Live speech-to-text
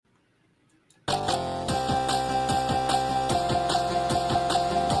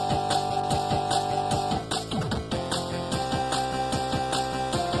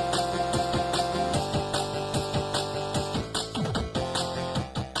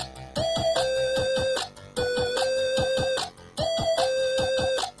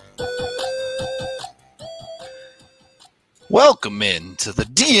Welcome in to the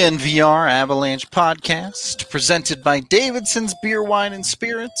DNVR Avalanche Podcast, presented by Davidson's Beer, Wine, and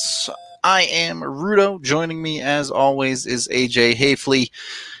Spirits. I am Rudolph. Joining me, as always, is AJ Haefele.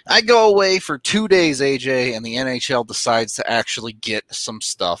 I go away for 2 days, AJ, and the NHL decides to actually get some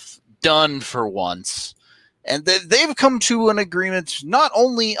stuff done for once. And they've come to an agreement not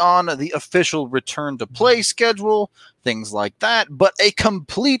only on the official return to play schedule, things like that, but a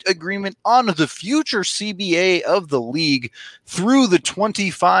complete agreement on the future CBA of the league through the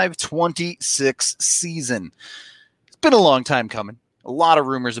 25-26 season. It's been a long time coming. A lot of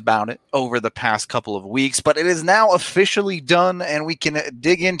rumors about it over the past couple of weeks, but it is now officially done, and we can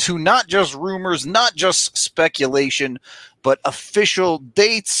dig into not just rumors, not just speculation, but official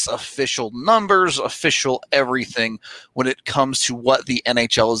dates, official numbers, official everything when it comes to what the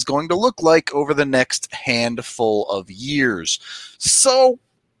NHL is going to look like over the next handful of years. So,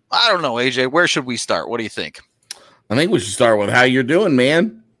 I don't know, AJ, where should we start? What do you think? I think we should start with how you're doing,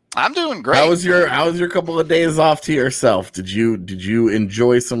 man. I'm doing great. How was your couple of days off to yourself? Did you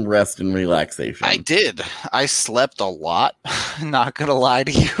enjoy some rest and relaxation? I did. I slept a lot, not gonna lie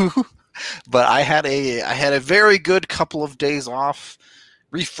to you. But I had a very good couple of days off,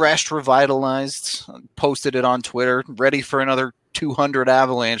 refreshed, revitalized, posted it on Twitter, ready for another 200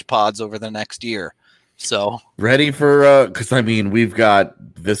 Avalanche pods over the next year. So ready for because we've got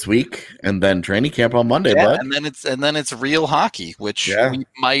this week and then training camp on Monday, bud. and then it's real hockey, which we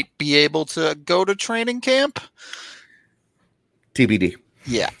might be able to go to training camp. TBD.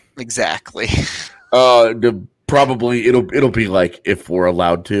 Yeah, exactly. Probably it'll be like if we're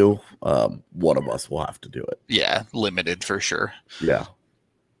allowed to. One of us will have to do it. Yeah, limited for sure. Yeah.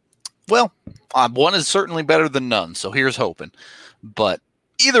 Well, one is certainly better than none, so here's hoping. But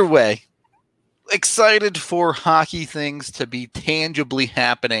either way, excited for hockey things to be tangibly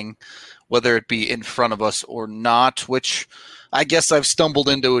happening, whether it be in front of us or not, which I guess I've stumbled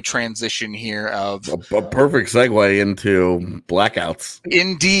into a transition here of a perfect segue into blackouts.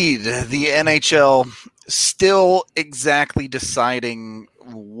 Indeed, the NHL still exactly deciding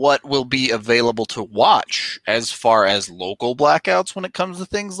what will be available to watch as far as local blackouts when it comes to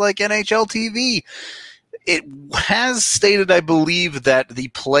things like NHL TV. It has stated, I believe, that the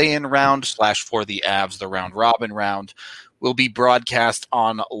play-in round / for the Avs, the round-robin round, will be broadcast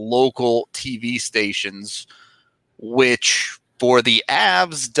on local TV stations, which for the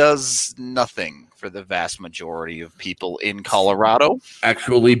Avs does nothing for the vast majority of people in Colorado.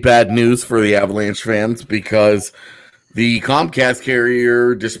 Actually, bad news for the Avalanche fans because the Comcast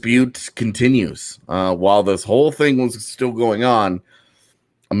carrier dispute continues. While this whole thing was still going on,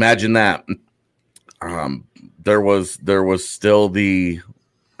 imagine that. There was still the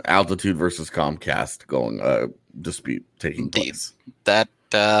Altitude versus Comcast dispute taking place. That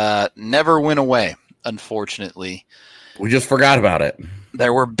never went away, unfortunately. We just forgot about it.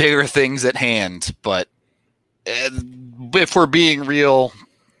 There were bigger things at hand, but if we're being real,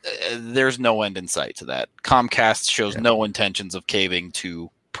 there's no end in sight to that. Comcast shows no intentions of caving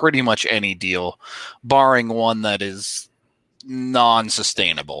to pretty much any deal, barring one that is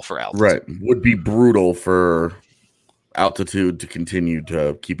non-sustainable for Altitude. Right. Would be brutal for Altitude to continue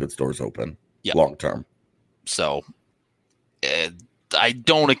to keep its doors open long term. So I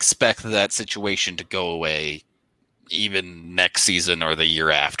don't expect that situation to go away even next season or the year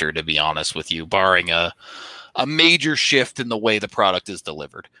after, to be honest with you, barring a major shift in the way the product is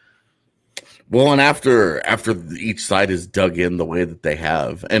delivered. Well, and after each side is dug in the way that they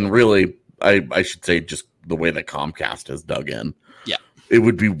have, and really, I should say just the way that Comcast has dug in. Yeah. It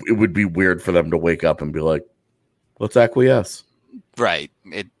would be weird for them to wake up and be like, let's acquiesce. Right.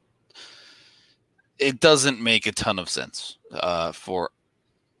 It doesn't make a ton of sense for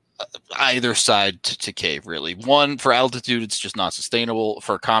either side to cave, really. One, for Altitude, it's just not sustainable.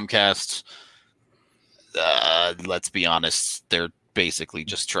 For Comcast, let's be honest, they're basically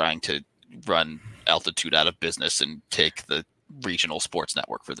just trying to run Altitude out of business and take the regional sports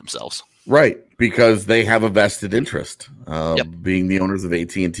network for themselves. Right, because they have a vested interest. Being the owners of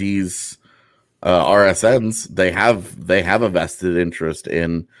AT&T's RSNs, they have a vested interest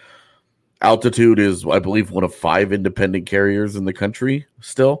in Altitude. Is, I believe, one of 5 independent carriers in the country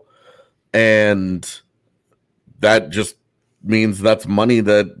still, and that just means that's money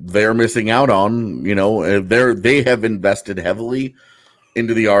that they're missing out on. You know, they have invested heavily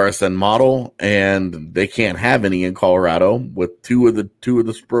into the RSN model, and they can't have any in Colorado with two of the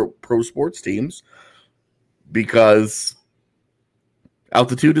pro sports teams because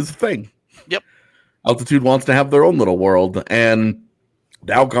Altitude is a thing. Yep. Altitude wants to have their own little world, and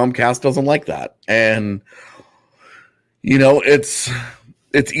now Comcast doesn't like that. And, you know, it's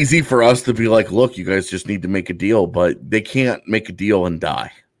it's easy for us to be like, look, you guys just need to make a deal, but they can't make a deal and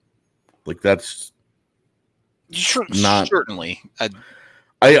die. Like, that's not certainly. I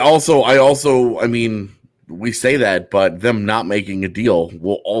mean, we say that, but them not making a deal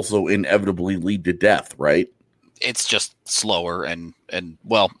will also inevitably lead to death, right? It's just slower and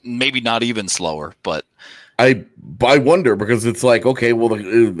well, maybe not even slower, but I wonder, because it's like, okay, well,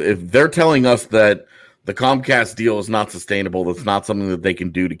 if they're telling us that the Comcast deal is not sustainable, that's not something that they can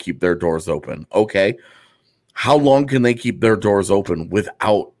do to keep their doors open. Okay, how long can they keep their doors open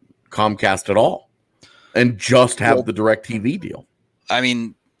without Comcast at all and just have the DirecTV deal? I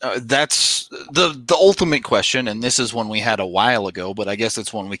mean, that's the ultimate question, and this is one we had a while ago, but I guess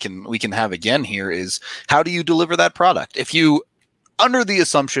it's one we can have again here, is how do you deliver that product? If you, under the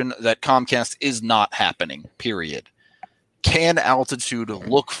assumption that Comcast is not happening, period, can Altitude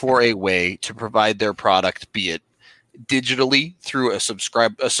look for a way to provide their product, be it digitally through a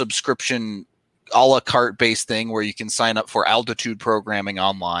subscription a la carte based thing where you can sign up for Altitude programming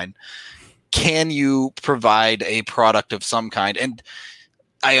online? Can you provide a product of some kind? And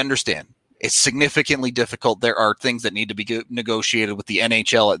I understand it's significantly difficult. There are things that need to be negotiated with the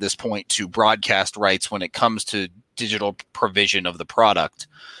NHL at this point to broadcast rights when it comes to digital provision of the product.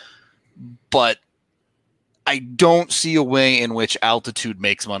 But I don't see a way in which Altitude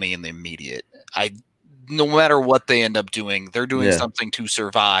makes money in the immediate. No matter what they end up doing, they're doing something to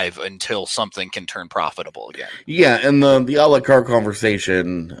survive until something can turn profitable again. Yeah, and the a la carte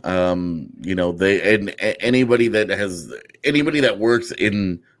conversation, anybody that works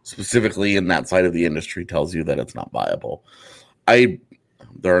in specifically in that side of the industry tells you that it's not viable.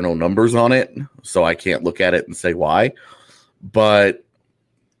 There are no numbers on it, so I can't look at it and say why. But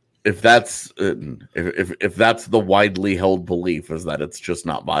if that's if that's the widely held belief, is that it's just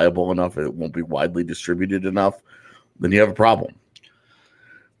not viable enough, it won't be widely distributed enough, then you have a problem.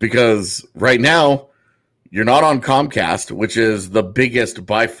 Because right now, you're not on Comcast, which is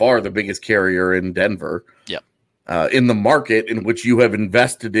by far the biggest carrier in Denver. Yep. In the market in which you have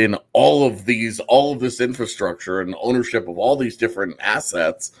invested in all of this infrastructure and ownership of all these different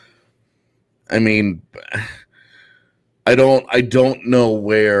assets. I mean, I don't know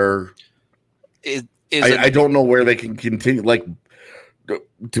where I don't know where they can continue. Like,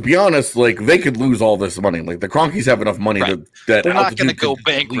 to be honest, like, they could lose all this money. Like, the Cronkies have enough money that they're not going to go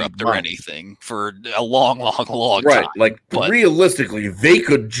bankrupt or anything for a long right. time. Like, realistically, they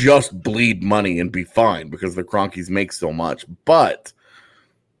could just bleed money and be fine because the Cronkies make so much. But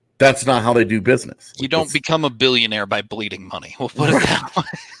that's not how they do business. You don't become a billionaire by bleeding money. We'll put it that way.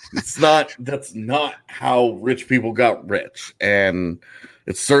 That's not how rich people got rich. And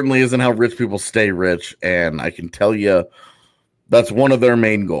it certainly isn't how rich people stay rich. And I can tell you that's one of their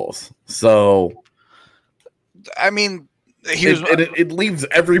main goals. So, I mean, it leaves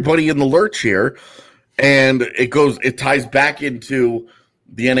everybody in the lurch here. And it ties back into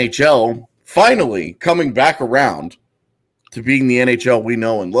the NHL finally coming back around to being the NHL we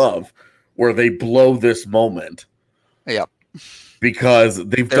know and love, where they blow this moment. Yep. Because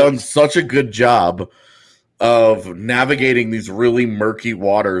they've done such a good job of navigating these really murky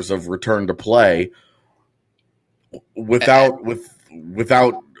waters of return to play without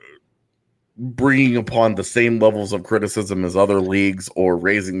bringing upon the same levels of criticism as other leagues or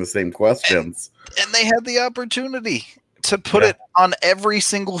raising the same questions. And they had the opportunity to put it on every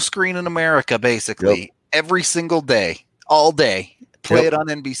single screen in America, basically, every single day, all day. Play it on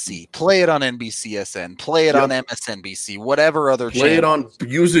NBC, play it on NBCSN, play it on MSNBC, whatever other play channel. It on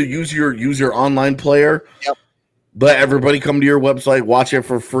use your online player. Yep. Let everybody come to your website, watch it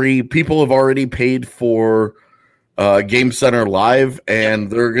for free. People have already paid for Game Center Live,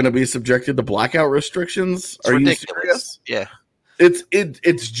 and they're going to be subjected to blackout restrictions. It's ridiculous. You serious? Yeah.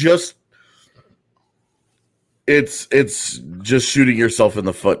 It's just shooting yourself in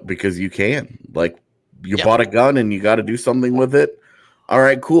the foot because you can. Like, you bought a gun and you got to do something with it. All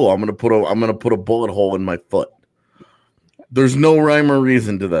right, cool. I'm gonna put a bullet hole in my foot. There's no rhyme or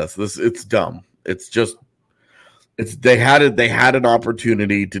reason to this. It's dumb. They had an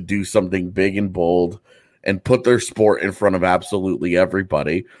opportunity to do something big and bold and put their sport in front of absolutely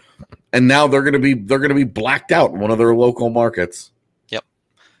everybody, and now they're gonna be blacked out in one of their local markets. Yep.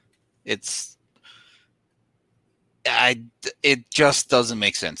 It just doesn't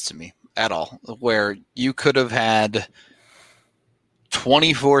make sense to me at all, where you could have had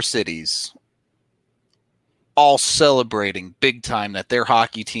 24 cities all celebrating big time that their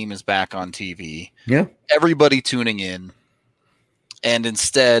hockey team is back on TV. Yeah. Everybody tuning in. And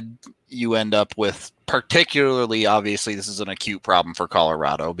instead you end up with, particularly, obviously this is an acute problem for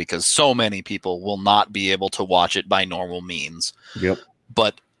Colorado because so many people will not be able to watch it by normal means. Yep.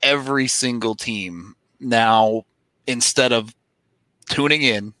 But every single team now, instead of tuning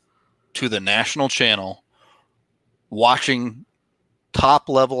in to the national channel, watching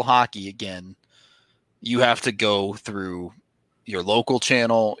top-level hockey again, you have to go through your local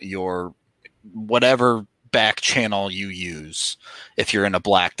channel, your whatever back channel you use if you're in a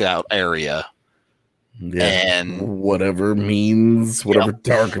blacked out area. Yeah. And whatever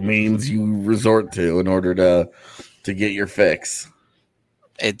dark means you resort to in order to get your fix.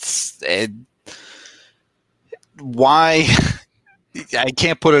 Why? I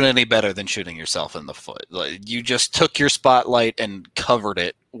can't put it any better than shooting yourself in the foot. Like, you just took your spotlight and covered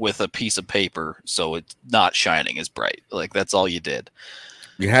it with a piece of paper so it's not shining as bright. Like, that's all you did.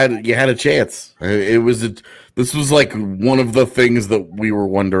 You had a chance. This was like one of the things that we were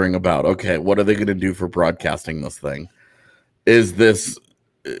wondering about. Okay, what are they going to do for broadcasting this thing? Is this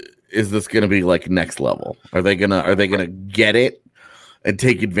going to be like next level? Are they gonna get it and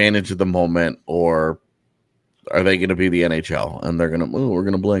take advantage of the moment, or are they going to be the NHL and we're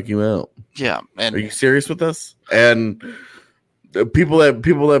going to blank you out? Yeah, and are you serious with this? And the people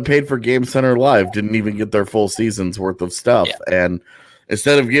that paid for Game Center Live didn't even get their full season's worth of stuff, and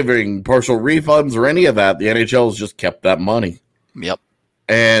instead of giving partial refunds or any of that, the NHL has just kept that money. Yep.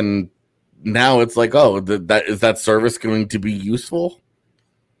 And now it's like, is that service going to be useful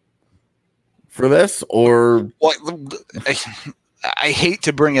for this? Or I hate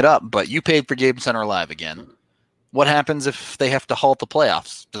to bring it up, but you paid for Game Center Live again. What happens if they have to halt the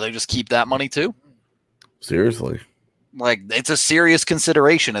playoffs? Do they just keep that money too? Seriously. Like, it's a serious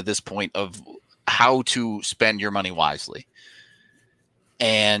consideration at this point of how to spend your money wisely.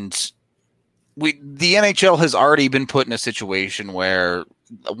 And the NHL has already been put in a situation where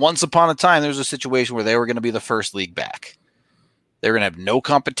once upon a time, there was a situation where they were going to be the first league back. They were going to have no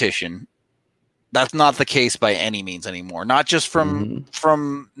competition. That's not the case by any means anymore. Not just from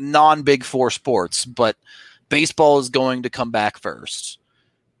non-Big Four sports, but baseball is going to come back first.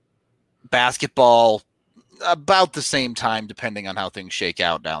 Basketball, about the same time, depending on how things shake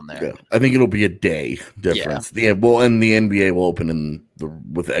out down there. Yeah, I think it'll be a day difference. Yeah, and the NBA will open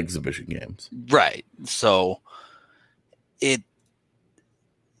with exhibition games. Right. So the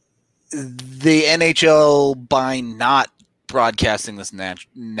NHL, by not broadcasting this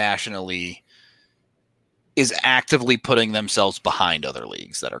nationally, is actively putting themselves behind other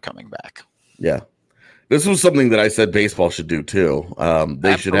leagues that are coming back. Yeah. This was something that I said baseball should do too.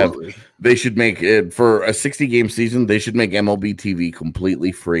 They should make it for a 60-game season. They should make MLB TV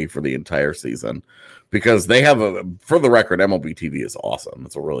completely free for the entire season, because they have for the record, MLB TV is awesome.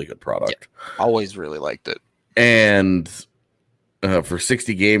 It's a really good product. Yeah, always really liked it. And for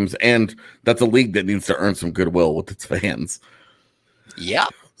 60 games, and that's a league that needs to earn some goodwill with its fans. Yeah.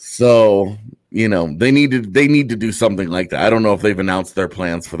 So, they need to do something like that. I don't know if they've announced their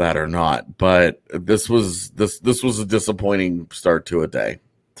plans for that or not, but this was a disappointing start to a day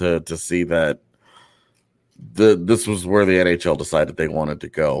to see that this was where the NHL decided they wanted to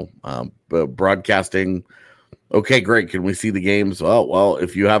go. But broadcasting, okay, great. Can we see the games? Well,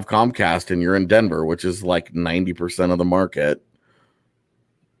 if you have Comcast and you're in Denver, which is like 90% of the market,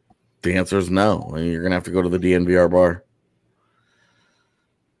 the answer is no. You're going to have to go to the DNVR bar.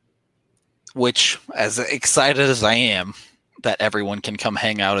 Which, as excited as I am that everyone can come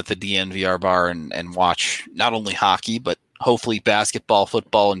hang out at the DNVR bar and watch not only hockey, but hopefully basketball,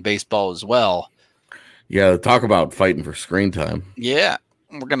 football, and baseball as well. Yeah, talk about fighting for screen time. Yeah,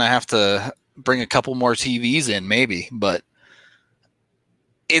 we're going to have to bring a couple more TVs in maybe, but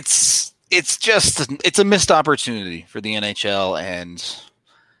it's a missed opportunity for the NHL, and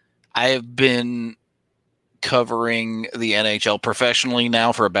I have been covering the NHL professionally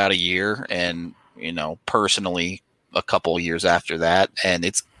now for about a year, and personally a couple years after that, and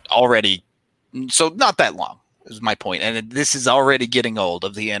it's already so not that long is my point, and this is already getting old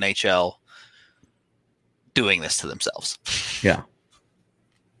of the NHL doing this to themselves. Yeah,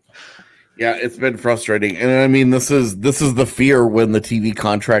 it's been frustrating, and I mean this is the fear when the TV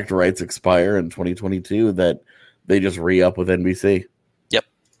contract rights expire in 2022 that they just re-up with NBC. Yep,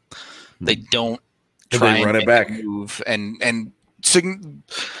 they don't. Try and run it back. Move and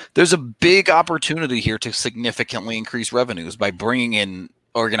there's a big opportunity here to significantly increase revenues by bringing in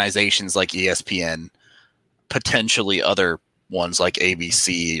organizations like ESPN, potentially other ones like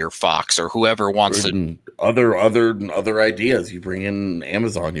ABC or Fox or whoever wants to. Other ideas. You bring in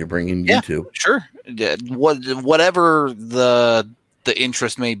Amazon. You bring in YouTube. Sure. Whatever the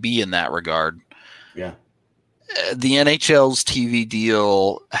interest may be in that regard. Yeah. The NHL's TV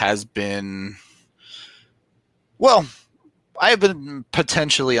deal has been. Well, I have a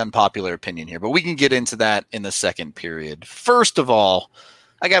potentially unpopular opinion here, but we can get into that in the second period. First of all,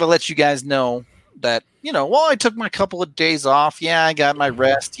 I got to let you guys know that, while I took my couple of days off, I got my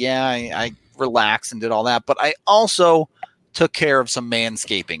rest. I relaxed and did all that, but I also took care of some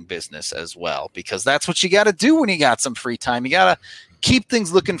manscaping business as well, because that's what you got to do when you got some free time. You got to keep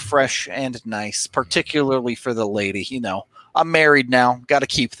things looking fresh and nice, particularly for the lady. I'm married now, got to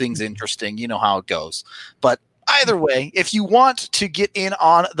keep things interesting. You know how it goes. But either way, if you want to get in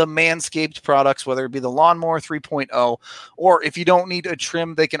on the Manscaped products, whether it be the Lawnmower 3.0, or if you don't need a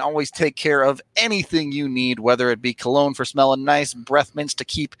trim, they can always take care of anything you need, whether it be cologne for smelling nice, breath mints to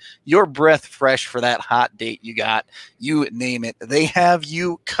keep your breath fresh for that hot date you got, you name it. They have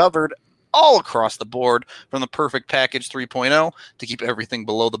you covered all across the board, from the Perfect Package 3.0 to keep everything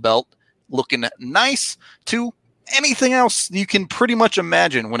below the belt looking nice to anything else you can pretty much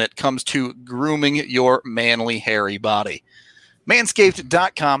imagine when it comes to grooming your manly, hairy body.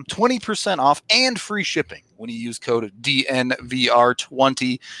 Manscaped.com, 20% off and free shipping when you use code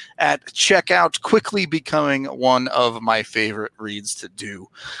DNVR20 at checkout, quickly becoming one of my favorite reads to do.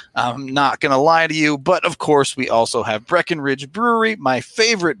 I'm not going to lie to you, but of course we also have Breckenridge Brewery, my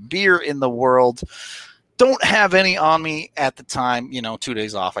favorite beer in the world. Don't have any on me at the time. 2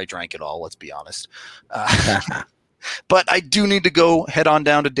 days off, I drank it all, let's be honest. But I do need to go head on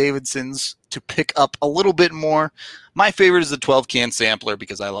down to Davidson's to pick up a little bit more. My favorite is the 12-can sampler,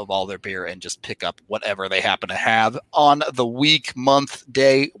 because I love all their beer, and just pick up whatever they happen to have on the week, month,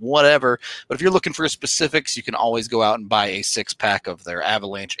 day, whatever. But if you're looking for specifics, you can always go out and buy a 6-pack of their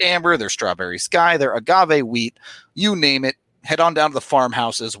Avalanche Amber, their Strawberry Sky, their Agave Wheat, you name it. Head on down to the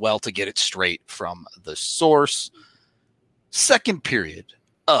farmhouse as well to get it straight from the source. Second period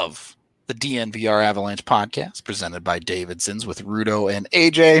of the DNVR Avalanche Podcast, presented by Davidson's with Rudo and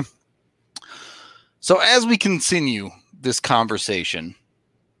AJ. So as we continue this conversation,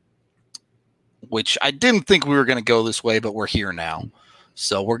 which I didn't think we were going to go this way, but we're here now,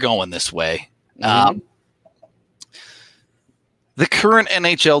 so we're going this way. The current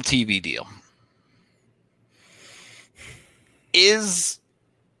NHL TV deal. Is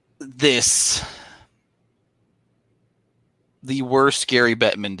this the worst Gary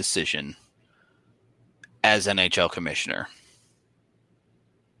Bettman decision as NHL commissioner?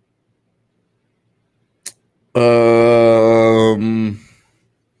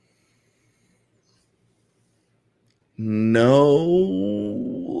 No-ish.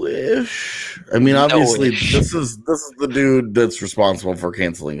 I mean, obviously, this is the dude that's responsible for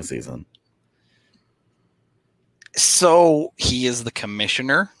canceling a season. So he is the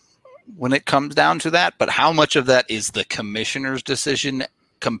commissioner when it comes down to that, but how much of that is the commissioner's decision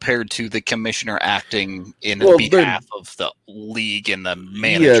compared to the commissioner acting in behalf of the league and the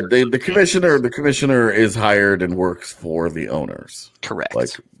manager? Yeah, the commissioner is hired and works for the owners. Correct.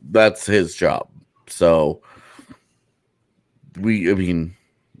 Like, that's his job. So we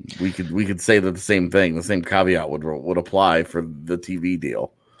could say that the same thing, the same caveat would apply for the TV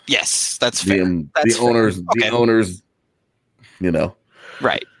deal. Yes, that's fair. The owners,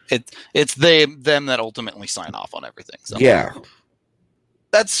 right. It's them that ultimately sign off on everything. So yeah,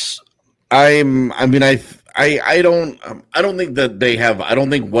 that's. I don't think that they have. I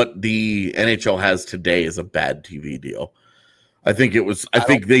don't think what the NHL has today is a bad TV deal. I think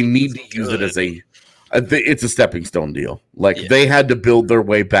they need to use it as it's a stepping stone deal. Like, they had to build their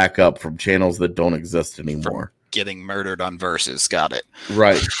way back up from channels that don't exist anymore. Getting murdered on Versus, got it.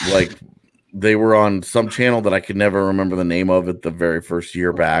 Right. Like, they were on some channel that I could never remember the name of it the very first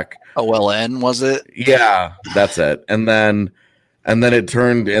year back. OLN, was it? Yeah, that's it. And then it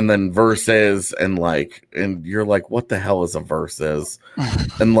turned, and then Versus, and you're like, what the hell is a Versus?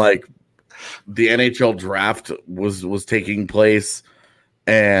 And like, the NHL draft was taking place,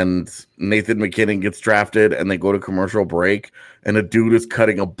 and Nathan McKinnon gets drafted, and they go to commercial break, and a dude is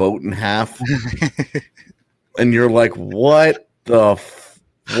cutting a boat in half. And you're like, what? That's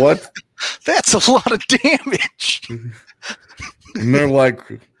a lot of damage. And they're like,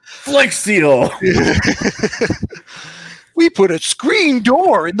 Flex Seal. We put a screen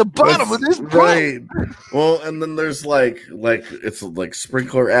door in the bottom of this boat. Right. Well, and then there's it's like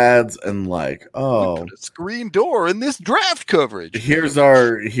sprinkler ads and we put a screen door in this draft coverage. Here's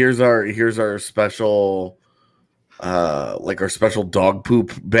our special our special dog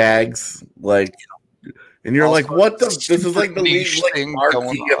poop bags. And you're like, what the? This is like the league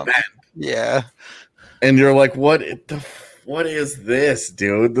marquee event. Yeah. And you're like, what is this,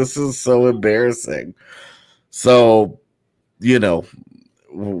 dude? This is so embarrassing. So, we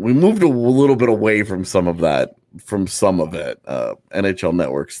moved a little bit away from some of that, NHL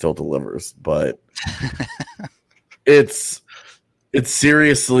Network still delivers, but it's It's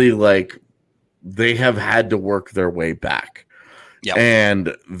seriously like they have had to work their way back. Yep.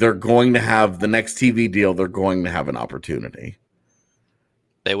 And they're going to have the next TV deal. They're going to have an opportunity.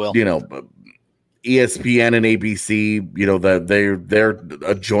 They will. ESPN and ABC, they're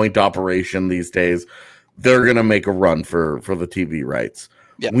a joint operation these days. They're going to make a run for the TV rights.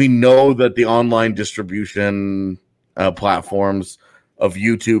 Yep. We know that the online distribution platforms of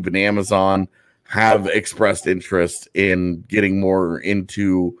YouTube and Amazon have expressed interest in getting more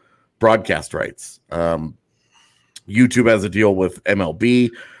into broadcast rights. YouTube has a deal with MLB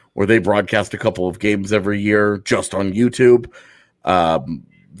where they broadcast a couple of games every year just on YouTube.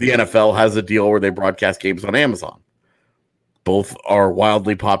 The NFL has a deal where they broadcast games on Amazon. Both are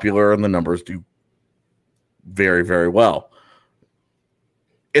wildly popular, and the numbers do very, very well.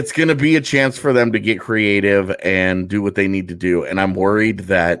 It's going to be a chance for them to get creative and do what they need to do. And I'm worried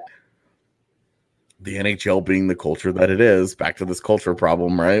that the NHL, being the culture that it is, back to this culture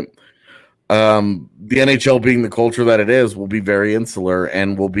problem, right? The NHL, being the culture that it is, will be very insular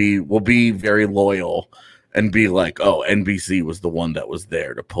and will be very loyal and be like, oh, NBC was the one that was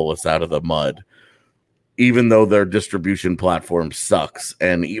there to pull us out of the mud, even though their distribution platform sucks,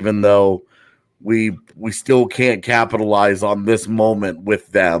 and even though we still can't capitalize on this moment with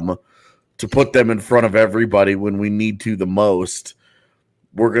them to put them in front of everybody when we need to the most.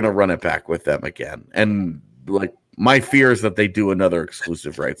 We're gonna run it back with them again, and like. My fear is that they do another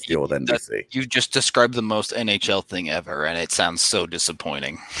exclusive rights deal with NBC. You just described the most NHL thing ever, and it sounds so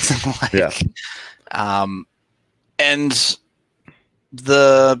disappointing. Yeah. And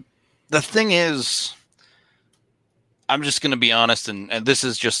the thing is, I'm just going to be honest, and this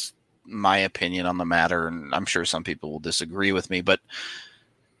is just my opinion on the matter, and I'm sure some people will disagree with me, but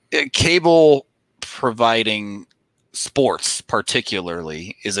cable providing sports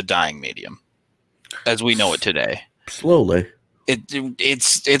particularly is a dying medium as we know it today. Slowly.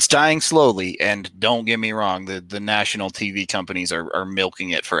 It's dying slowly, and don't get me wrong, the national TV companies are milking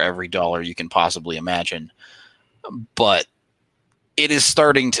it for every dollar you can possibly imagine. But it is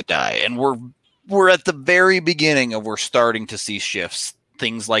starting to die, and we're at the very beginning of we're starting to see shifts.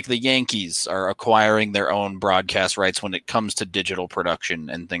 Things like the Yankees are acquiring their own broadcast rights when it comes to digital production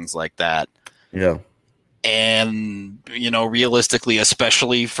and things like that. Yeah. And, realistically,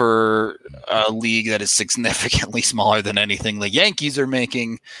 especially for a league that is significantly smaller than anything the Yankees are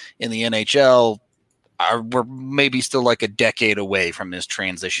making in the NHL, we're maybe still like a decade away from this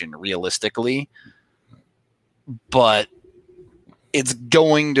transition realistically. But it's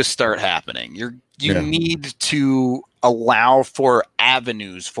going to start happening. You need to allow for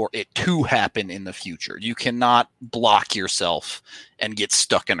avenues for it to happen in the future. You cannot block yourself and get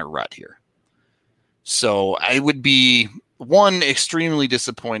stuck in a rut here. So I would be, one, extremely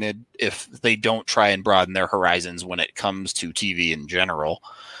disappointed if they don't try and broaden their horizons when it comes to TV in general.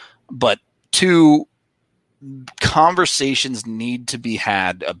 But two, conversations need to be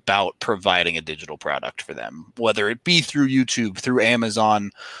had about providing a digital product for them, whether it be through YouTube, through Amazon,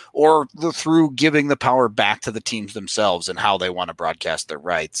 or through giving the power back to the teams themselves and how they want to broadcast their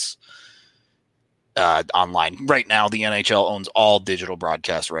rights online. Right now, the NHL owns all digital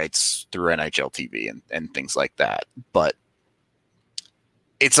broadcast rights through NHL TV and things like that. But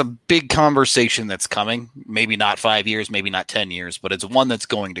it's a big conversation that's coming. Maybe not 5 years, maybe not 10 years, but it's one that's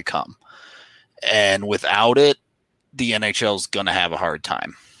going to come. And without it, the NHL is going to have a hard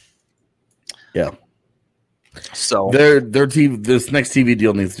time. Yeah. So their TV, this next TV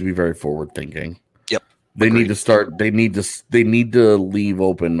deal needs to be very forward thinking. Yep. They need to start. They need to leave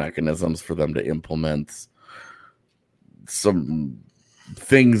open mechanisms for them to implement some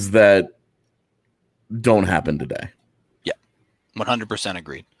things that don't happen today. Yeah, 100%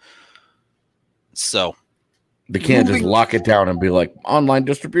 agreed. So they can't just lock it down and be like, online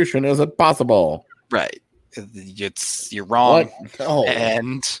distribution isn't possible. Right. You're wrong. No.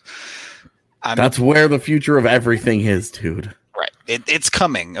 And that's where the future of everything is, dude. Right. It's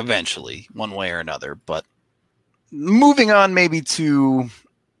coming eventually, one way or another. But moving on maybe to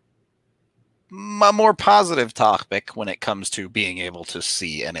a more positive topic when it comes to being able to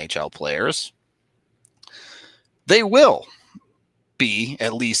see NHL players. They will be,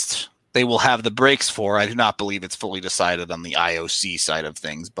 at least they will have the breaks for. I do not believe it's fully decided on the IOC side of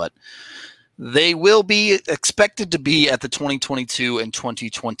things, but they will be expected to be at the 2022 and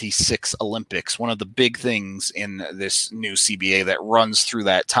 2026 Olympics. One of the big things in this new CBA that runs through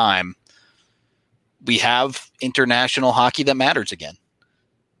that time, we have international hockey that matters again.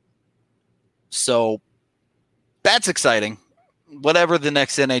 So that's exciting. Whatever the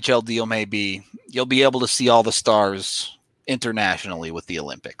next NHL deal may be, you'll be able to see all the stars internationally with the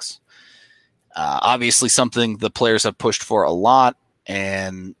Olympics. Obviously, something the players have pushed for a lot.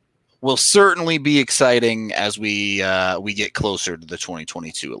 and will certainly be exciting as we get closer to the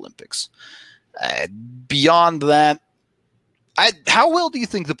 2022 Olympics. Beyond that, how well do you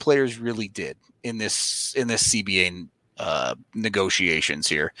think the players really did in this CBA negotiations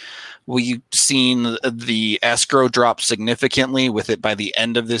here? We've seen the escrow drop significantly with it by the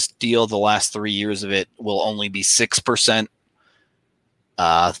end of this deal. The last 3 years of it will only be 6%.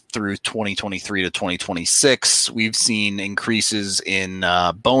 Through 2023 to 2026, we've seen increases in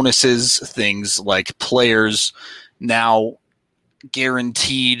bonuses, things like players now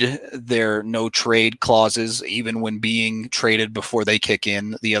guaranteed their no trade clauses, even when being traded before they kick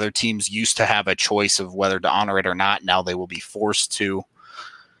in. The other teams used to have a choice of whether to honor it or not. Now they will be forced to.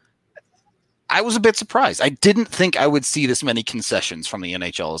 I was a bit surprised. I didn't think I would see this many concessions from the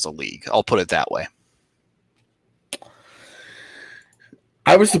NHL as a league. I'll put it that way.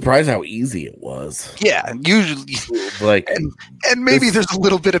 I was surprised how easy it was. Yeah, usually, and maybe there's a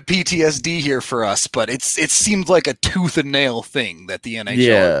little bit of PTSD here for us, but it seemed like a tooth and nail thing that the NHL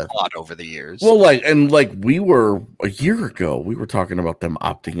has fought over the years. Well, we were a year ago, we were talking about them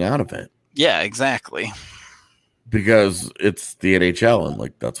opting out of it. Yeah, exactly. Because it's the NHL,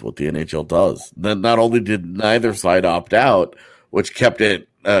 and that's what the NHL does. Then not only did neither side opt out, which kept the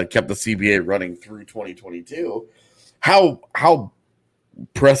CBA running through 2022. How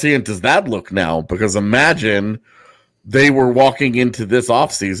prescient does that look now? Because imagine they were walking into this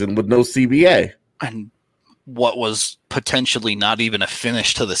offseason with no CBA. And what was potentially not even a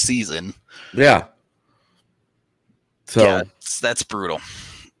finish to the season. Yeah. So yeah, that's brutal.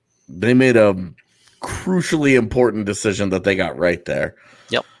 They made a crucially important decision that they got right there.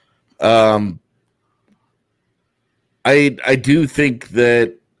 Yep. I do think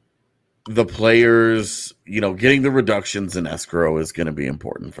that the players, getting the reductions in escrow is going to be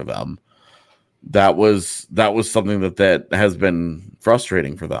important for them. That was something that has been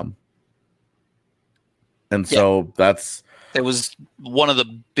frustrating for them. And so it was one of the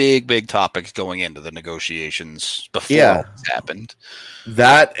big topics going into the negotiations before it happened.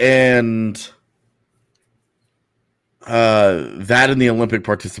 That and the Olympic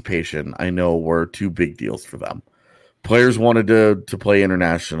participation, I know, were two big deals for them. Players wanted to play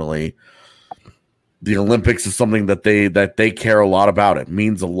internationally. The Olympics is something that they care a lot about. It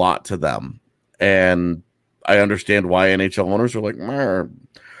means a lot to them. And I understand why NHL owners are like,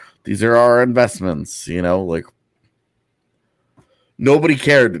 these are our investments, nobody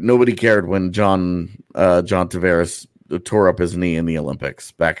cared when John Tavares tore up his knee in the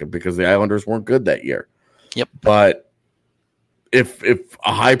Olympics because the Islanders weren't good that year. Yep. But if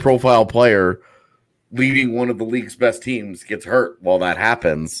a high profile player leading one of the league's best teams gets hurt while that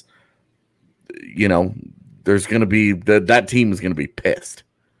happens, there's going to be that team is going to be pissed.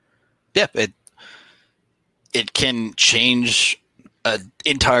 Yeah, it can change an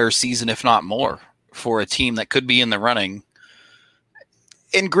entire season, if not more, for a team that could be in the running.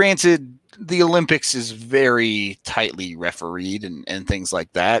 And granted, the Olympics is very tightly refereed and things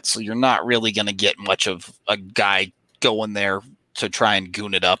like that, so you're not really going to get much of a guy going there to try and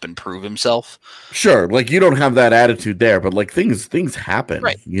goon it up and prove himself. Sure, you don't have that attitude there, but things happen.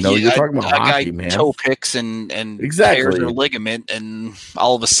 Right. You're talking about hockey, guy man. Toe picks and exactly tears their ligament, and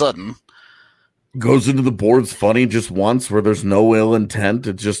all of a sudden goes into the boards funny just once where there's no ill intent.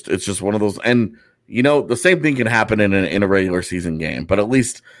 It's just one of those. And the same thing can happen in a regular season game, but at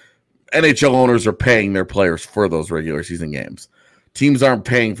least NHL owners are paying their players for those regular season games. Teams aren't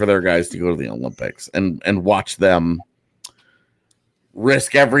paying for their guys to go to the Olympics and watch them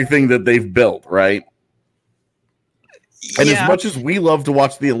risk everything that they've built, right? And as much as we love to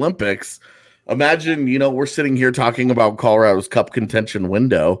watch the Olympics, imagine, we're sitting here talking about Colorado's cup contention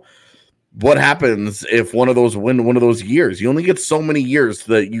window. What happens if one of those years, you only get so many years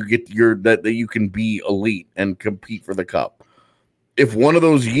that you get that you can be elite and compete for the cup. If one of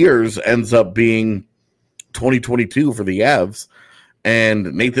those years ends up being 2022 for the Avs,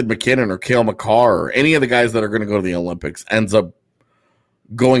 and Nathan McKinnon or Cale Makar or any of the guys that are going to go to the Olympics ends up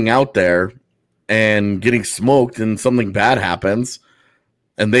going out there and getting smoked and something bad happens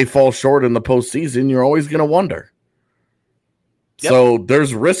and they fall short in the postseason, you're always going to wonder. Yep. So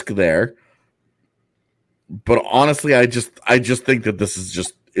there's risk there. But honestly, I just think that this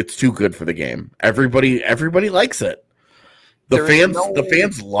is it's too good for the game. Everybody likes it. The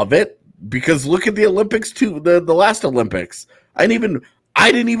fans love it because look at the Olympics too. The last Olympics. I didn't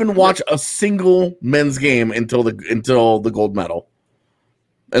even watch a single men's game until the gold medal.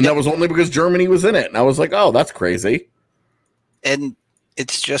 And that was only because Germany was in it. And I was like, oh, that's crazy. And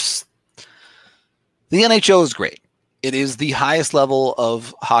it's just the NHL is great. It is the highest level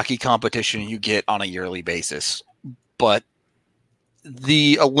of hockey competition you get on a yearly basis. But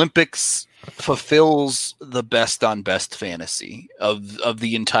the Olympics fulfills the best on best fantasy of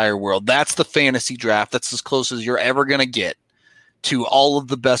the entire world. That's the fantasy draft. That's as close as you're ever going to get to all of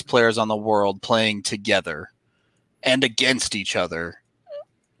the best players on the world playing together and against each other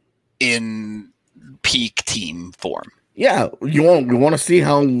in peak team form. Yeah, you want to see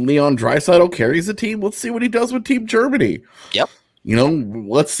how Leon Draisaitl carries the team? Let's see what he does with Team Germany. Yep.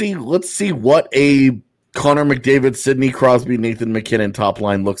 Let's see what a Connor McDavid, Sidney Crosby, Nathan McKinnon top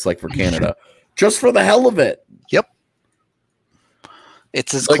line looks like for Canada. Just for the hell of it. Yep.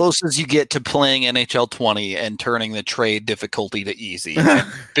 It's as close as you get to playing NHL 20 and turning the trade difficulty to easy and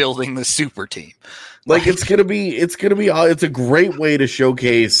building the super team. It's a great way to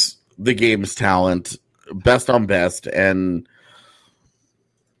showcase the game's talent, best on best, and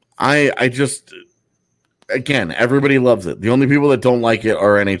I just, again, everybody loves it. The only people that don't like it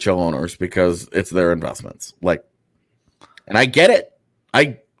are NHL owners because it's their investments. And I get it.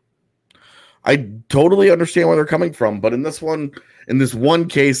 I totally understand where they're coming from, but in this one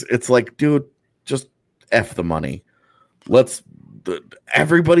case, it's like, dude, just F the money.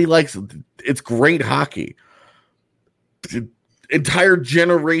 Everybody likes it. It's great hockey. Entire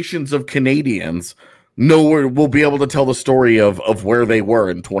generations of Canadians will be able to tell the story of where they were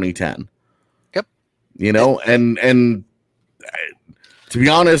in 2010. Yep. And to be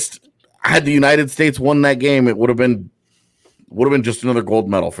honest, had the United States won that game, it would have been just another gold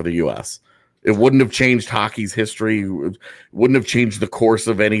medal for the U.S. It wouldn't have changed hockey's history. It wouldn't have changed the course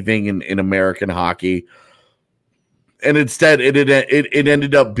of anything in American hockey. And instead, it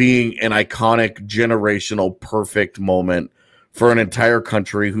ended up being an iconic, generational, perfect moment for an entire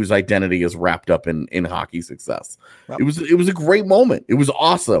country whose identity is wrapped up in hockey success. Yep. It was a great moment. It was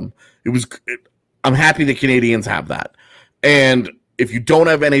awesome. I'm happy that Canadians have that. And if you don't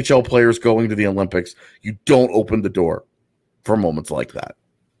have NHL players going to the Olympics, you don't open the door for moments like that.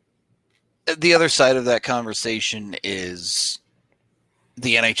 The other side of that conversation is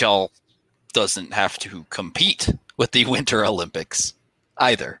the NHL doesn't have to compete with the Winter Olympics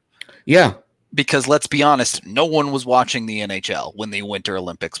either. Yeah. Because let's be honest, no one was watching the NHL when the Winter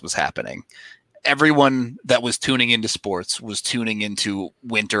Olympics was happening. Everyone that was tuning into sports was tuning into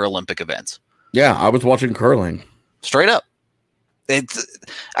Winter Olympic events. Yeah, I was watching curling. Straight up.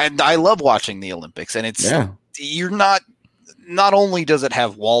 I love watching the Olympics, and you're not only does it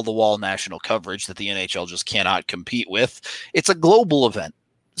have wall-to-wall national coverage that the NHL just cannot compete with, it's a global event.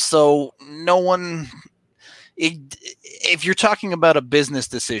 So no one, if you're talking about a business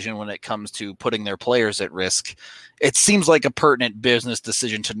decision when it comes to putting their players at risk, it seems like a pertinent business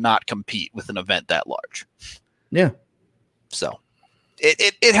decision to not compete with an event that large. Yeah. So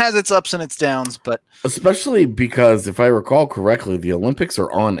it has its ups and its downs, but especially because if I recall correctly, the Olympics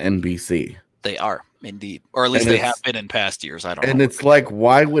are on NBC. They are. Indeed. Or at least they have been in past years. I don't know. And it's like,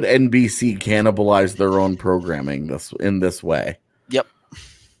 why would NBC cannibalize their own programming in this way? Yep.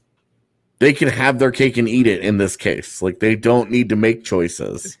 They can have their cake and eat it in this case. Like, they don't need to make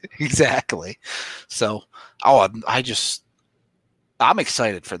choices. Exactly. So, I'm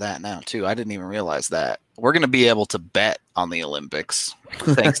excited for that now, too. I didn't even realize that. We're going to be able to bet on the Olympics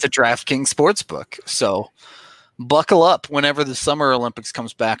thanks to DraftKings Sportsbook. So, buckle up whenever the Summer Olympics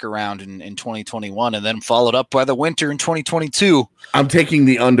comes back around in 2021, and then followed up by the Winter in 2022. I'm taking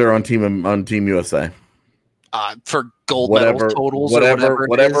the under on Team USA for gold medal totals,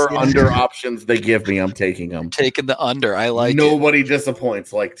 whatever under options they give me. I'm taking them. Taking the under. I like. Nobody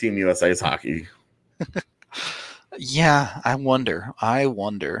disappoints like Team USA's hockey. Yeah, I wonder. I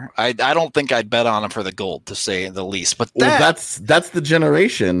don't think I'd bet on them for the gold, to say the least. But that's the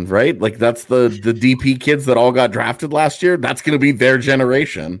generation, right? Like, that's the DP kids that all got drafted last year. That's going to be their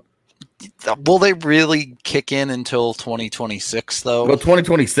generation. Will they really kick in until 2026, though? Well,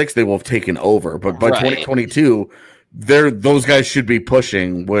 2026 they will have taken over, but by 2022, those guys should be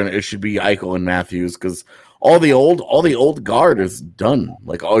pushing when it should be Eichel and Matthews, because all the old guard is done.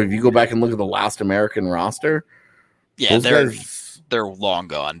 Like, if you go back and look at the last American roster. Yeah, they're long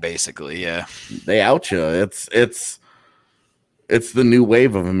gone, basically. Yeah, they out you. It's the new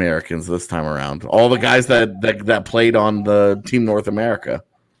wave of Americans this time around. All the guys that played on the Team North America.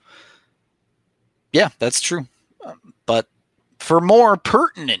 Yeah, that's true. But for more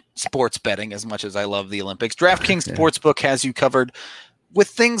pertinent sports betting, as much as I love the Olympics, DraftKings Sportsbook has you covered with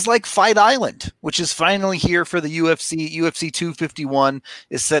things like Fight Island, which is finally here for the UFC. UFC 251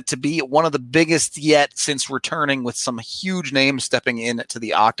 is set to be one of the biggest yet since returning, with some huge names stepping in to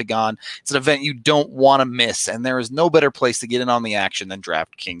the octagon. It's an event you don't want to miss, and there is no better place to get in on the action than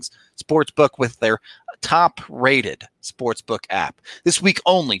DraftKings Sportsbook with their top-rated sportsbook app. This week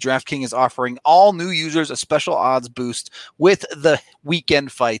only, DraftKings is offering all new users a special odds boost with the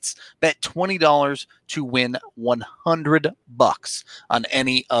weekend fights. Bet $20 to win $100 on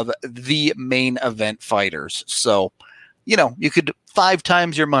any of the main event fighters. So, you could 5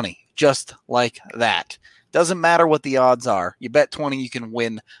 times your money just like that. Doesn't matter what the odds are. You bet 20, you can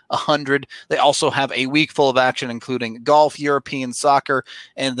win 100. They also have a week full of action, including golf, European soccer,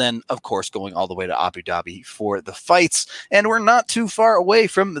 and then, of course, going all the way to Abu Dhabi for the fights. And we're not too far away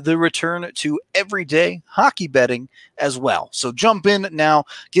from the return to everyday hockey betting as well. So jump in now,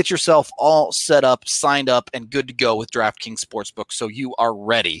 get yourself all set up, signed up, and good to go with DraftKings Sportsbook so you are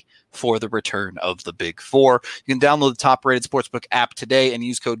ready for the return of the Big Four. You can download the top-rated sportsbook app today and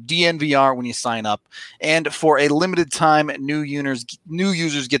use code DNVR when you sign up. And for a limited time, new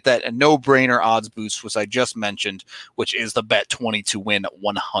users get that no-brainer odds boost, which I just mentioned, which is the bet 20 to win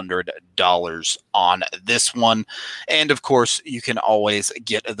 $100 on this one. And, of course, you can always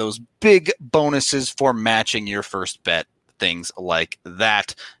get those big bonuses for matching your first bet. Things like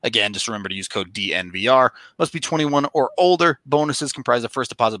that. Again, just remember to use code DNVR. Must be 21 or older. Bonuses comprise of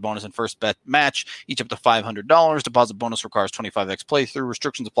first deposit bonus and first bet match, each up to $500. Deposit bonus requires 25x playthrough.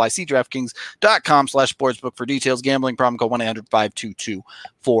 Restrictions apply. See DraftKings.com/sportsbook for details. Gambling problem, call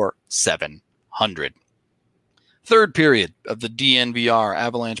 1-800-522-4700. Third period of the DNVR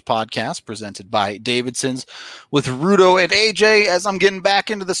Avalanche Podcast, presented by Davidson's with Rudo and AJ. As I'm getting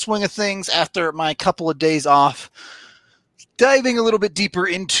back into the swing of things after my couple of days off, diving a little bit deeper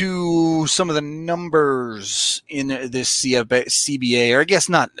into some of the numbers in this CBA, or I guess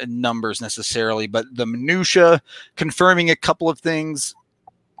not numbers necessarily, but the minutia, confirming a couple of things.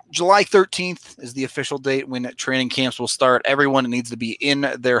 July 13th is the official date when training camps will start. Everyone needs to be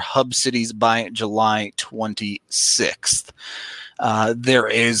in their hub cities by July 26th. There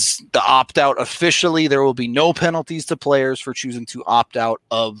is the opt-out officially. There will be no penalties to players for choosing to opt out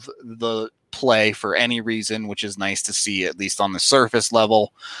of the play for any reason, which is nice to see, at least on the surface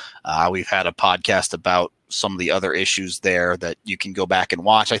level. We've had a podcast about some of the other issues there that you can go back and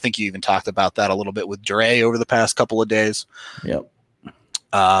watch. I think you even talked about that a little bit with Dre over the past couple of days. Yep.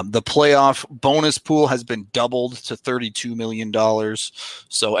 The playoff bonus pool has been doubled to $32 million.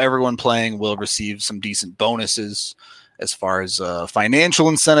 So everyone playing will receive some decent bonuses as far as financial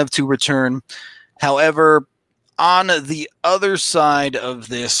incentive to return. However, on the other side of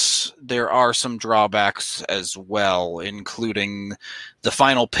this, there are some drawbacks as well, including the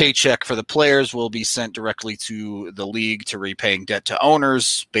final paycheck for the players will be sent directly to the league to repaying debt to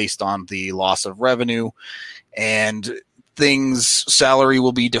owners based on the loss of revenue. And salary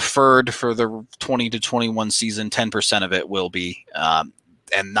will be deferred for the 20 to 21 season. 10% of it will be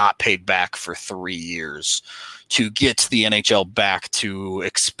and not paid back for 3 years to get the NHL back to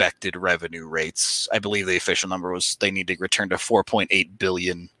expected revenue rates. I believe the official number was they need to return to $4.8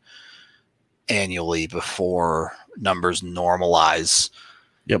 billion annually before numbers normalize.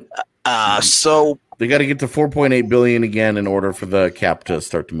 Yep. So they got to get to $4.8 billion again in order for the cap to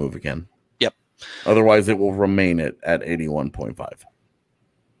start to move again. Yep. Otherwise, it will remain at 81.5.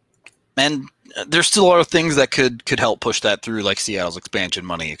 And there still are things that could help push that through, like Seattle's expansion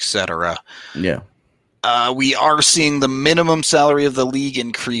money, etc. Yeah. We are seeing the minimum salary of the league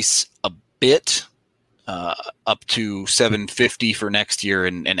increase a bit, up to $750 for next year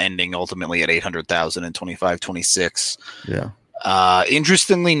and ending ultimately at $800,000 in 25-26. Yeah.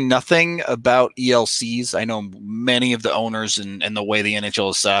 Interestingly, nothing about ELCs. I know many of the owners and the way the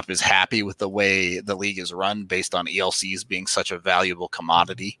NHL is set up is happy with the way the league is run based on ELCs being such a valuable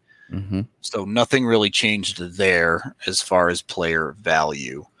commodity. Mm-hmm. So nothing really changed there as far as player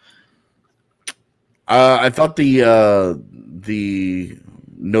value. I thought the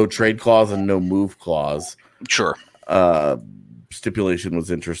no trade clause and no move clause stipulation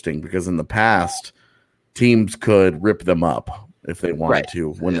was interesting because in the past teams could rip them up if they wanted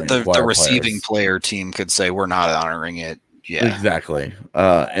to. When the receiving player team could say we're not honoring it. Yeah, exactly.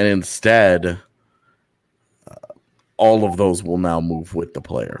 And instead, all of those will now move with the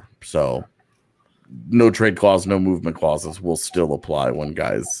player. So no trade clause, no movement clauses will still apply when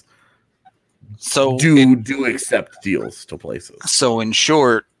guys do accept deals to places. So in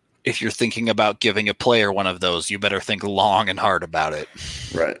short, if you're thinking about giving a player one of those, you better think long and hard about it.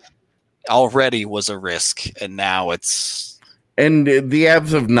 Right. Already was a risk, and now it's... And the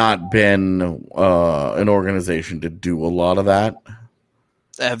Avs have not been an organization to do a lot of that.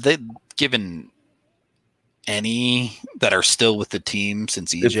 Have they given any that are still with the team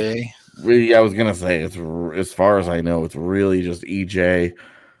since EJ? I was going to say, as far as I know, it's really just EJ.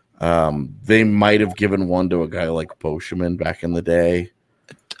 They might have given one to a guy like Boschman back in the day.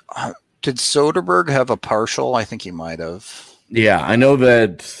 Did Soderbergh have a partial? I think he might have. Yeah, I know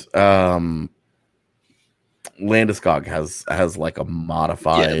that Landeskog has like a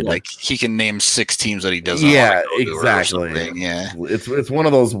modified. Yeah, like he can name 6 teams that he doesn't. Yeah, want to go exactly. to yeah, it's one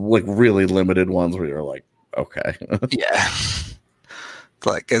of those like really limited ones where you're like, okay, yeah.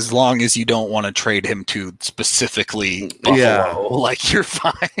 Like as long as you don't want to trade him to specifically Buffalo, like you're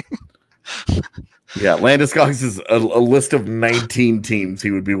fine. Yeah, Landeskog is a list of 19 teams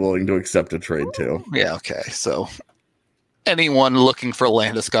he would be willing to accept a trade to. Yeah, okay, so. Anyone looking for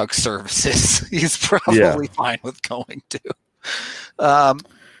Landeskog services, he's probably fine with going to. Yeah.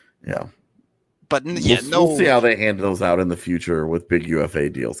 But we'll see how they hand those out in the future with big UFA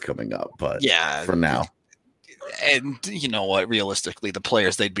deals coming up. But for now. And you know what? Realistically, the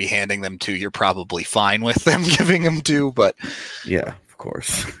players they'd be handing them to, you're probably fine with them giving them to. But yeah, of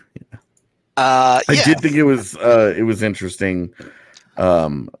course. I did think it was interesting.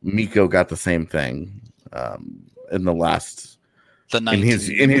 Mikko got the same thing. In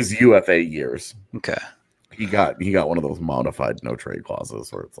his UFA years. Okay. He got one of those modified no trade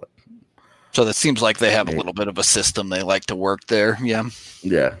clauses where it's like, so that seems like they have a little bit of a system they like to work there. Yeah.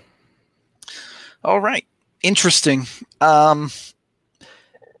 Yeah. All right. Interesting. It's a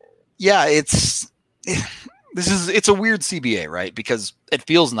weird CBA, right? Because it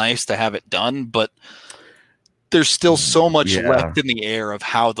feels nice to have it done, but there's still so much left in the air of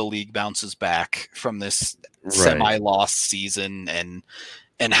how the league bounces back from this semi-lost season and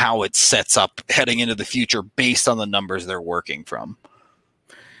how it sets up heading into the future based on the numbers they're working from.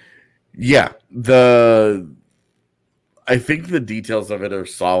 Yeah, I think the details of it are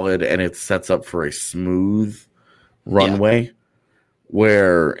solid, and it sets up for a smooth runway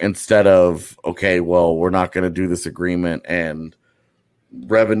where instead of, okay, well, we're not going to do this agreement and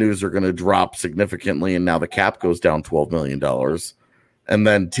revenues are going to drop significantly, and now the cap goes down $12 million, and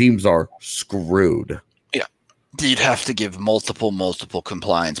then teams are screwed. Yeah, you'd have to give multiple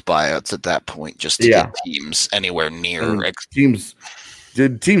compliance buyouts at that point just to get teams anywhere near. Teams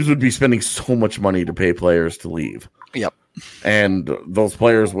would be spending so much money to pay players to leave. Yep, and those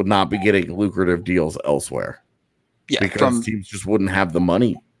players would not be getting lucrative deals elsewhere. Yeah, because teams just wouldn't have the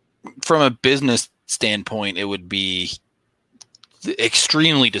money. From a business standpoint, it would be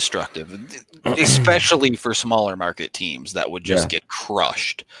extremely destructive, especially for smaller market teams that would just get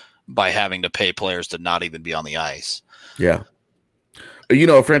crushed by having to pay players to not even be on the ice. Yeah.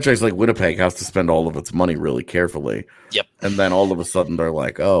 A franchise like Winnipeg has to spend all of its money really carefully. Yep. And then all of a sudden they're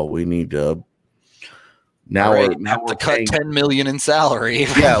like, oh, we need to now we're cut $10 million in salary.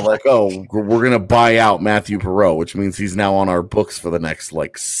 Yeah, like, oh, we're gonna buy out Matthew Perreault, which means he's now on our books for the next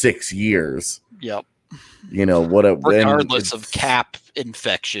 6 years. Yep. Regardless of cap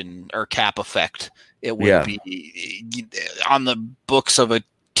infection or cap effect, it would be on the books of a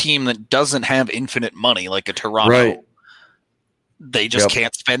team that doesn't have infinite money like a Toronto. Right. They just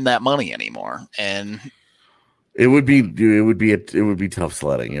can't spend that money anymore, and it would be tough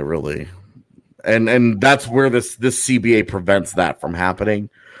sledding. It really, and that's where this CBA prevents that from happening.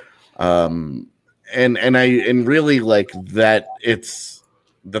 And really like that it's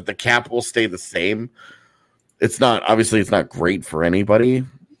that the cap will stay the same. It's not great for anybody,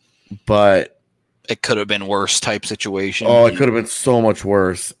 but it could have been worse type situation. Oh, it could have been so much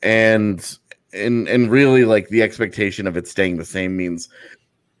worse. And really like the expectation of it staying the same means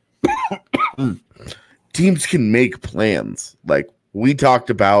teams can make plans. Like we talked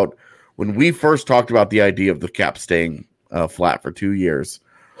about when we first talked about the idea of the cap staying flat for 2 years,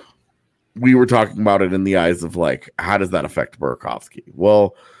 we were talking about it in the eyes of like, how does that affect Burakovsky?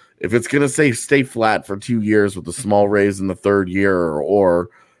 Well, if it's going to stay flat for 2 years with a small raise in the third year or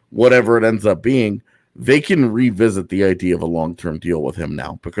whatever it ends up being, they can revisit the idea of a long-term deal with him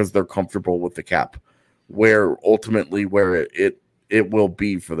now because they're comfortable with the cap where it will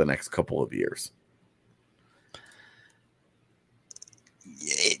be for the next couple of years.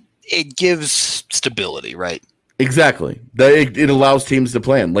 It gives stability, right? Exactly. It allows teams to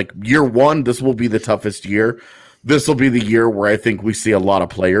plan. Like year one, this will be the toughest year. This will be the year where I think we see a lot of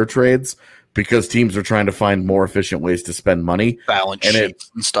player trades because teams are trying to find more efficient ways to spend money, balance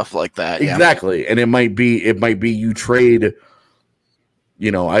sheets and stuff like that. Exactly. And it might be you trade,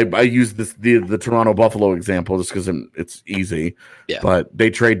 I use the Toronto Buffalo example just because it's easy. Yeah. But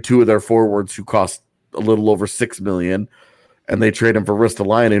they trade 2 of their forwards who cost a little over $6 million, and they trade him for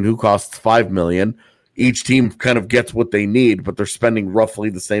Ristolainen who costs $5 million. Each team kind of gets what they need, but they're spending roughly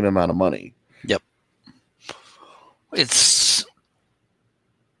the same amount of money. Yep.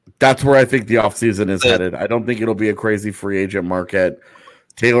 That's where I think the offseason is headed. I don't think it'll be a crazy free agent market.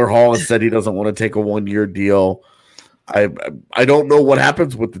 Taylor Hall has said he doesn't want to take a 1-year deal. I don't know what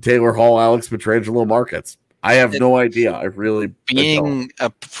happens with the Taylor Hall, Alex Pietrangelo markets. I have no idea. Being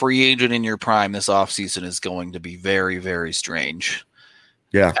a free agent in your prime this offseason is going to be very, very strange.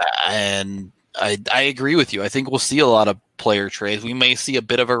 Yeah. And I agree with you. I think we'll see a lot of player trades. We may see a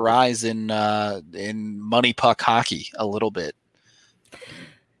bit of a rise in money puck hockey a little bit.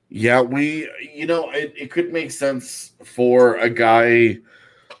 Yeah, it could make sense for a guy,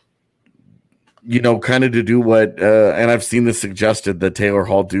 kind of to do what, and I've seen this suggested that Taylor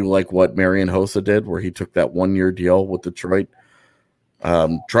Hall do like what Marian Hossa did, where he took that 1-year deal with Detroit,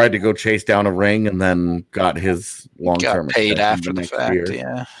 tried to go chase down a ring, and then got his long-term paid after the fact. Year.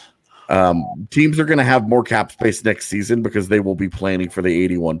 Yeah. Teams are going to have more cap space next season because they will be planning for the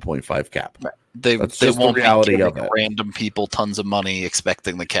 81.5 cap. Right. They won't the reality be giving random people tons of money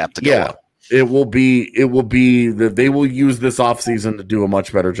expecting the cap to go up. It will be that they will use this offseason to do a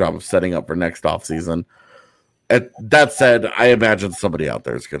much better job of setting up for next offseason. That said, I imagine somebody out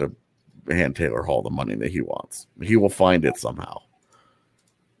there is going to hand Taylor Hall the money that he wants. He will find it somehow.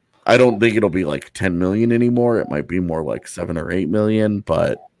 I don't think it'll be like 10 million anymore. It might be more like 7 or 8 million,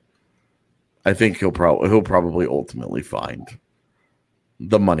 but I think he'll probably ultimately find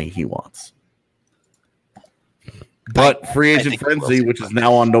the money he wants. But free agent frenzy, which is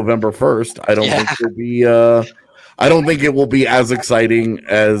now on November 1st, I don't think it'll be. I don't think it will be as exciting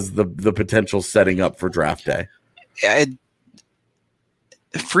as the potential setting up for draft day.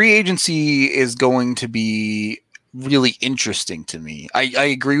 Free agency is going to be really interesting to me. I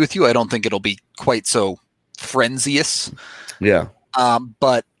agree with you. I don't think it'll be quite so frenzious. Yeah.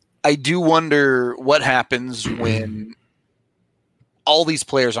 But I do wonder what happens when all these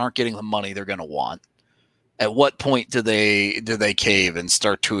players aren't getting the money they're going to want. At what point do they cave and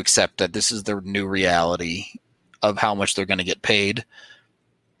start to accept that this is their new reality of how much they're going to get paid?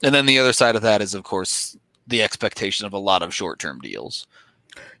 And then the other side of that is, of course, the expectation of a lot of short-term deals.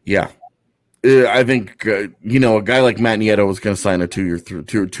 Yeah. I think, a guy like Matt Nieto was going to sign a 2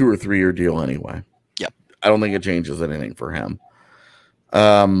 or 3 year deal anyway. Yep. I don't think it changes anything for him.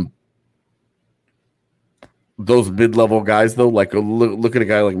 Those mid-level guys, though, like look at a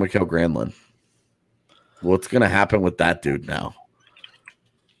guy like Mikael Granlund. What's going to happen with that dude now?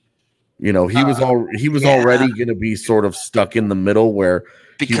 He was already going to be sort of stuck in the middle where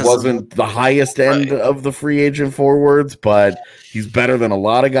he wasn't the highest end of the free agent forwards, but he's better than a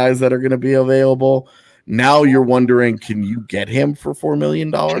lot of guys that are going to be available. Now you're wondering, can you get him for $4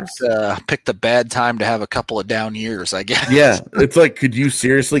 million? Pick the bad time to have a couple of down years, I guess. Yeah, it's like, could you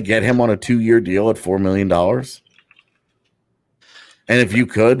seriously get him on a 2-year deal at $4 million? And if you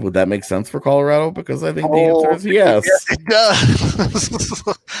could, would that make sense for Colorado? Because I think the answer is yes. Yes, it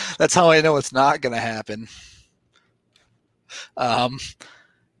does. That's how I know it's not going to happen. I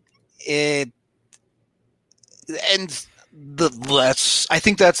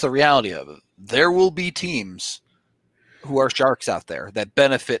think that's the reality of it. There will be teams who are sharks out there that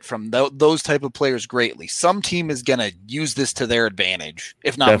benefit from those type of players greatly. Some team is going to use this to their advantage,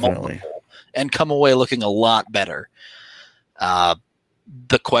 if not multiple, and come away looking a lot better.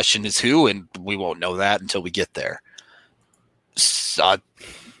 The question is who, and we won't know that until we get there. And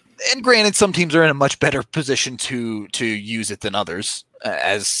granted, some teams are in a much better position to use it than others.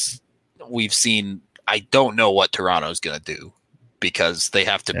 As we've seen, I don't know what Toronto's going to do because they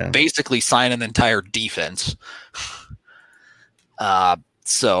have to basically sign an entire defense.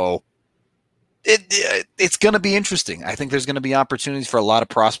 So it's going to be interesting. I think there's going to be opportunities for a lot of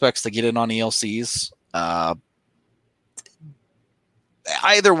prospects to get in on ELCs.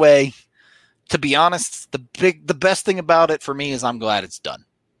 Either way, to be honest, the best thing about it for me is I'm glad it's done.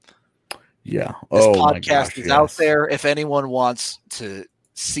 Yeah. This podcast is out there. If anyone wants to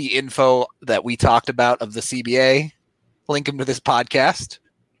see info that we talked about of the CBA, link them to this podcast.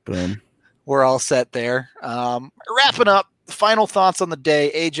 Boom. We're all set there. Wrapping up, final thoughts on the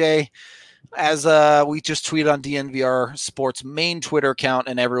day. AJ, as we just tweeted on DNVR Sports main Twitter account,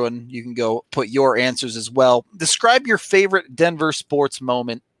 and everyone, you can go put your answers as well. Describe your favorite Denver sports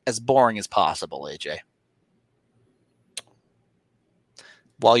moment as boring as possible, AJ.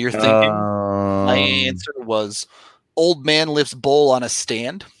 While you're thinking, my answer was old man lifts bowl on a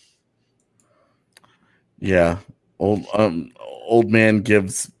stand. Yeah. Old man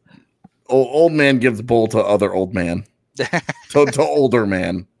gives bowl to other old man. to older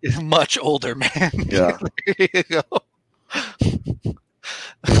man. Much older man. Yeah. There you go.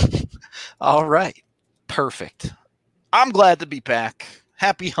 All right. Perfect. I'm glad to be back.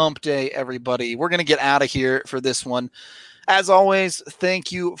 Happy hump day, everybody. We're going to get out of here for this one. As always,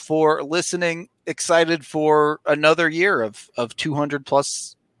 thank you for listening. Excited for another year of 200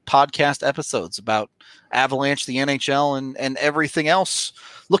 plus podcast episodes about Avalanche, the NHL, and everything else.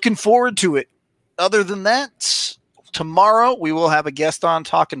 Looking forward to it. Other than that, tomorrow we will have a guest on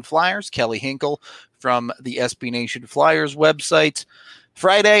talking Flyers, Kelly Hinkle from the SB Nation Flyers website.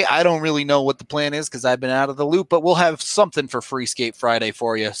 Friday, I don't really know what the plan is because I've been out of the loop, but we'll have something for Free Skate Friday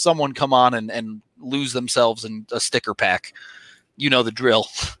for you. Someone come on and lose themselves in a sticker pack. You know the drill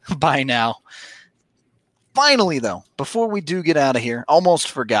by now. Finally, though, before we do get out of here, almost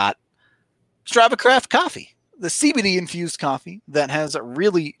forgot, Strava Craft Coffee, the CBD-infused coffee that has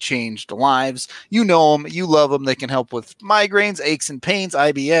really changed lives. You know them. You love them. They can help with migraines, aches and pains,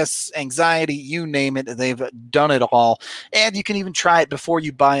 IBS, anxiety, you name it. They've done it all. And you can even try it before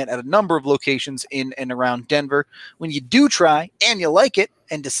you buy it at a number of locations in and around Denver. When you do try and you like it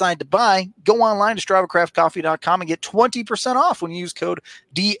and decide to buy, go online to StravaCraftCoffee.com and get 20% off when you use code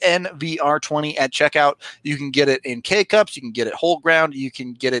DNVR20 at checkout. You can get it in K-Cups. You can get it whole ground. You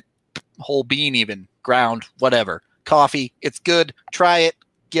can get it whole bean, even ground, whatever. Coffee, it's good. Try it.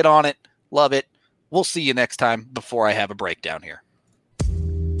 Get on it. Love it. We'll see you next time before I have a breakdown here.